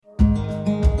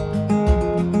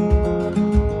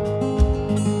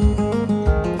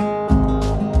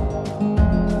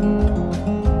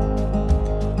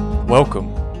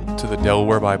Welcome to the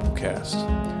Delaware Biblecast,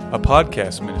 a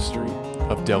podcast ministry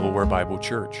of Delaware Bible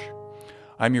Church.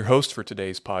 I'm your host for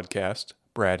today's podcast,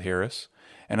 Brad Harris,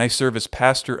 and I serve as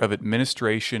pastor of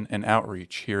administration and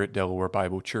outreach here at Delaware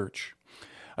Bible Church.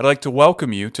 I'd like to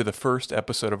welcome you to the first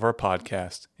episode of our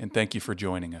podcast, and thank you for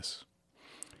joining us.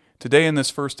 Today in this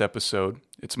first episode,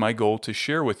 it's my goal to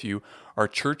share with you our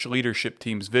church leadership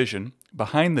team's vision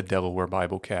behind the Delaware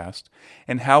Biblecast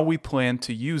and how we plan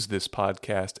to use this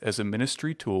podcast as a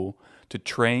ministry tool to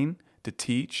train, to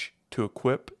teach, to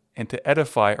equip, and to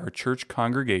edify our church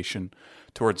congregation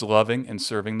towards loving and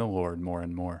serving the Lord more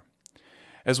and more.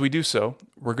 As we do so,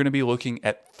 we're going to be looking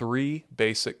at three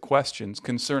basic questions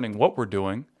concerning what we're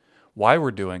doing, why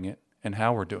we're doing it, and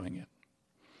how we're doing it.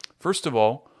 First of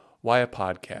all, why a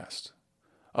podcast?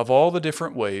 Of all the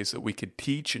different ways that we could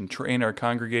teach and train our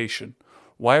congregation,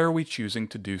 why are we choosing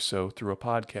to do so through a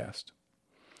podcast?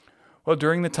 Well,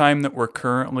 during the time that we're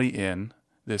currently in,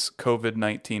 this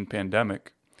COVID-19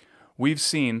 pandemic, we've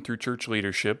seen through church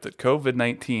leadership that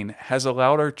COVID-19 has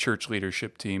allowed our church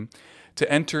leadership team to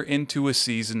enter into a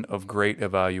season of great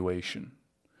evaluation.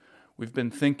 We've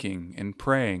been thinking and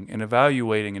praying and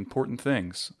evaluating important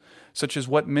things, such as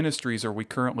what ministries are we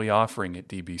currently offering at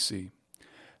DBC?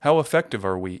 How effective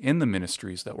are we in the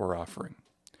ministries that we're offering?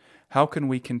 How can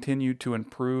we continue to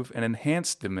improve and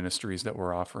enhance the ministries that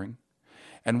we're offering?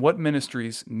 And what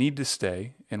ministries need to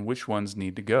stay and which ones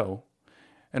need to go?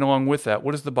 And along with that,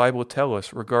 what does the Bible tell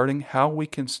us regarding how we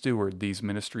can steward these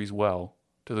ministries well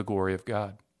to the glory of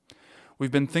God?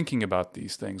 We've been thinking about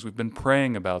these things. We've been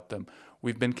praying about them.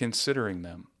 We've been considering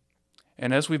them.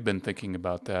 And as we've been thinking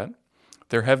about that,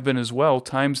 there have been as well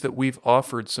times that we've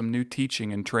offered some new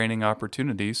teaching and training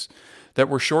opportunities that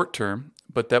were short-term,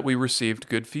 but that we received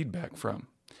good feedback from.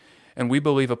 And we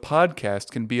believe a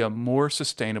podcast can be a more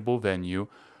sustainable venue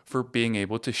for being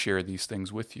able to share these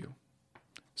things with you.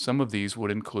 Some of these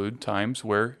would include times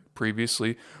where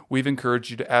previously we've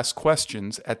encouraged you to ask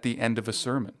questions at the end of a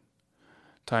sermon.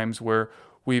 Times where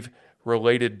we've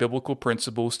related biblical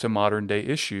principles to modern day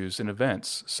issues and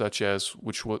events, such as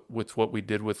with what we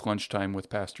did with Lunchtime with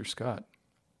Pastor Scott.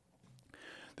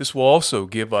 This will also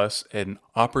give us an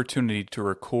opportunity to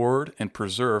record and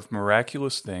preserve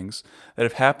miraculous things that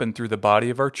have happened through the body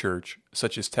of our church,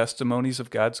 such as testimonies of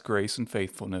God's grace and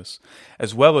faithfulness,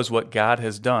 as well as what God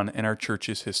has done in our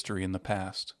church's history in the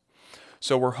past.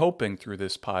 So we're hoping through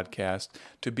this podcast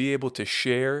to be able to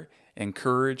share,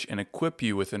 encourage, and equip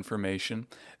you with information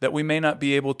that we may not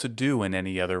be able to do in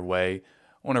any other way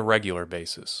on a regular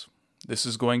basis. This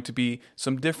is going to be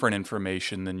some different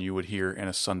information than you would hear in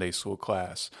a Sunday school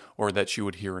class or that you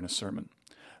would hear in a sermon.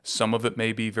 Some of it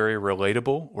may be very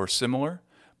relatable or similar,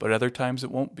 but other times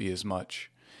it won't be as much.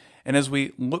 And as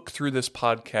we look through this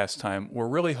podcast time, we're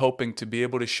really hoping to be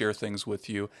able to share things with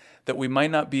you that we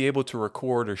might not be able to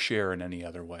record or share in any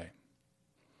other way.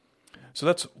 So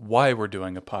that's why we're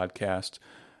doing a podcast.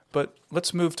 But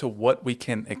let's move to what we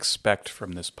can expect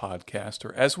from this podcast,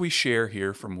 or as we share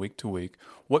here from week to week,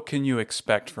 what can you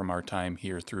expect from our time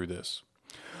here through this?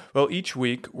 Well, each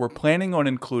week we're planning on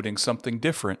including something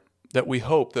different that we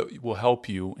hope that will help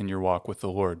you in your walk with the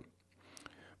Lord.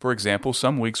 For example,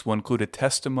 some weeks will include a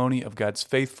testimony of God's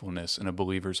faithfulness in a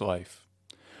believer's life.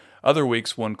 Other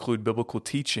weeks will include biblical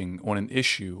teaching on an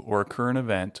issue or a current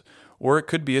event, or it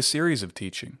could be a series of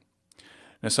teaching.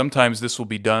 Now, sometimes this will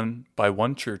be done by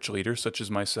one church leader, such as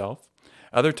myself.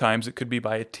 Other times it could be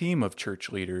by a team of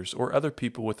church leaders or other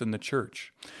people within the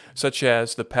church, such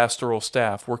as the pastoral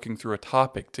staff working through a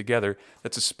topic together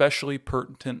that's especially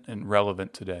pertinent and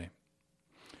relevant today.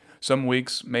 Some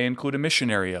weeks may include a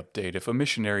missionary update. If a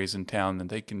missionary is in town, then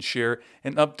they can share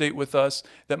an update with us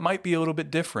that might be a little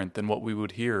bit different than what we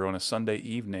would hear on a Sunday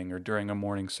evening or during a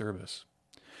morning service.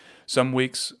 Some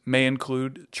weeks may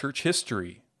include church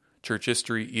history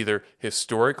either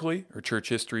historically or church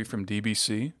history from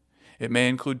DBC. It may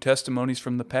include testimonies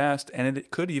from the past, and it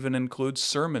could even include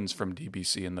sermons from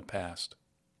DBC in the past.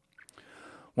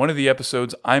 One of the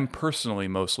episodes I'm personally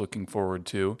most looking forward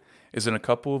to is in a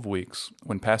couple of weeks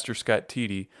when Pastor Scott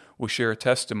Teedy will share a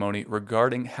testimony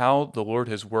regarding how the Lord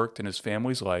has worked in his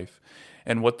family's life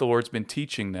and what the Lord's been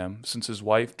teaching them since his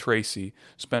wife, Tracy,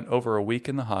 spent over a week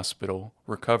in the hospital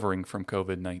recovering from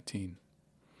COVID-19.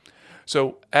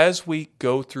 So as we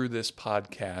go through this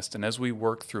podcast and as we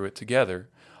work through it together,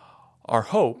 our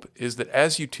hope is that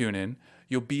as you tune in,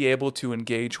 you'll be able to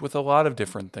engage with a lot of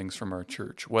different things from our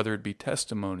church, whether it be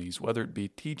testimonies, whether it be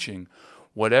teaching,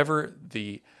 whatever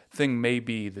the thing may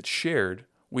be that's shared.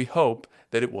 We hope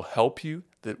that it will help you,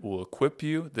 that it will equip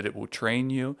you, that it will train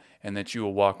you, and that you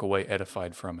will walk away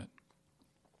edified from it.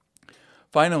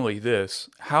 Finally,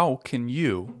 how can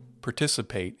you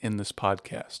participate in this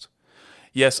podcast.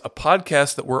 Yes, a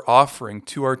podcast that we're offering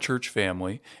to our church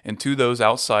family and to those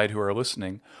outside who are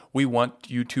listening, we want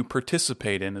you to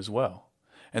participate in as well.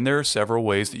 And there are several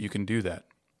ways that you can do that.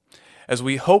 As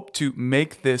we hope to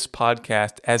make this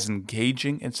podcast as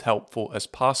engaging and helpful as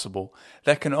possible,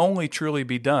 that can only truly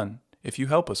be done if you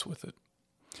help us with it.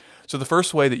 So the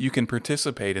first way that you can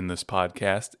participate in this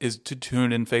podcast is to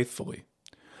tune in faithfully.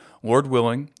 Lord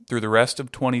willing, through the rest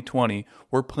of 2020,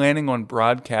 we're planning on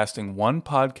broadcasting one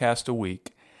podcast a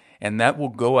week, and that will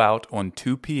go out on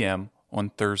 2 p.m. on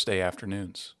Thursday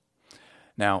afternoons.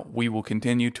 Now, we will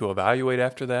continue to evaluate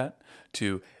after that,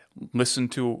 to listen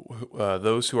to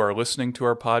those who are listening to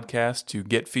our podcast, to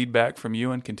get feedback from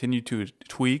you and continue to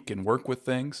tweak and work with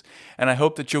things. And I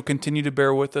hope that you'll continue to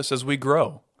bear with us as we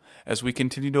grow, as we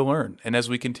continue to learn, and as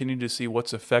we continue to see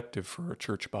what's effective for our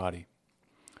church body.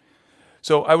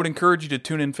 So I would encourage you to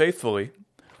tune in faithfully,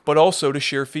 but also to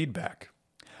share feedback.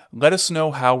 Let us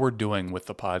know how we're doing with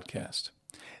the podcast.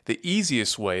 The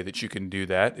easiest way that you can do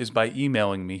that is by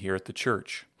emailing me here at the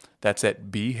church. That's at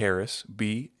bharris,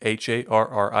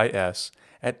 BHARRIS,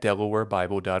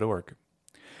 @DelawareBible.org.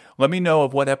 Let me know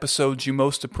of what episodes you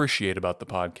most appreciate about the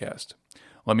podcast.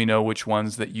 Let me know which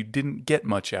ones that you didn't get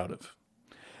much out of.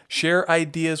 Share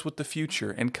ideas with the future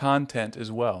and content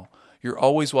as well. You're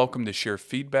always welcome to share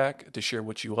feedback, to share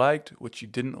what you liked, what you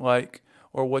didn't like,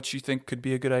 or what you think could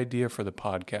be a good idea for the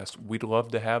podcast. We'd love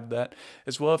to have that.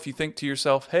 As well, if you think to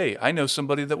yourself, hey, I know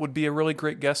somebody that would be a really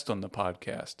great guest on the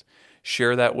podcast,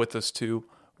 share that with us too.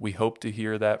 We hope to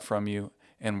hear that from you,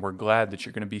 and we're glad that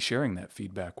you're going to be sharing that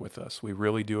feedback with us. We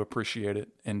really do appreciate it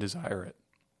and desire it.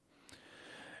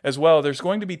 As well, there's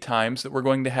going to be times that we're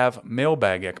going to have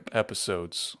mailbag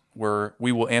episodes where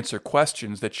we will answer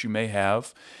questions that you may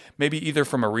have, maybe either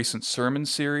from a recent sermon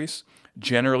series,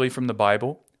 generally from the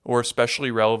Bible, or especially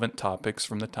relevant topics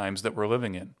from the times that we're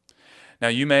living in. Now,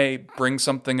 you may bring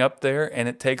something up there, and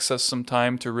it takes us some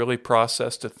time to really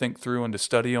process, to think through, and to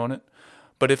study on it.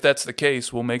 But if that's the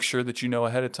case, we'll make sure that you know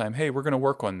ahead of time, hey, we're going to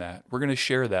work on that. We're going to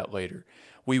share that later.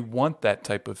 We want that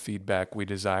type of feedback. We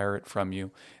desire it from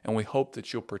you, and we hope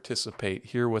that you'll participate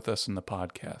here with us in the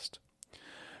podcast.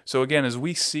 So again, as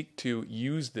we seek to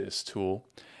use this tool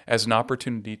as an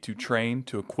opportunity to train,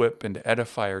 to equip, and to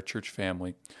edify our church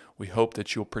family, we hope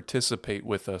that you'll participate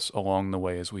with us along the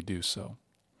way as we do so.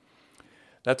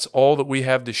 That's all that we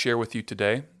have to share with you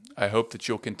today. I hope that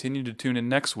you'll continue to tune in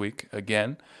next week.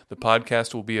 Again, the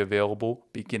podcast will be available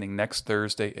beginning next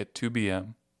Thursday at 2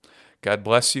 p.m. God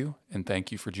bless you, and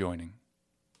thank you for joining.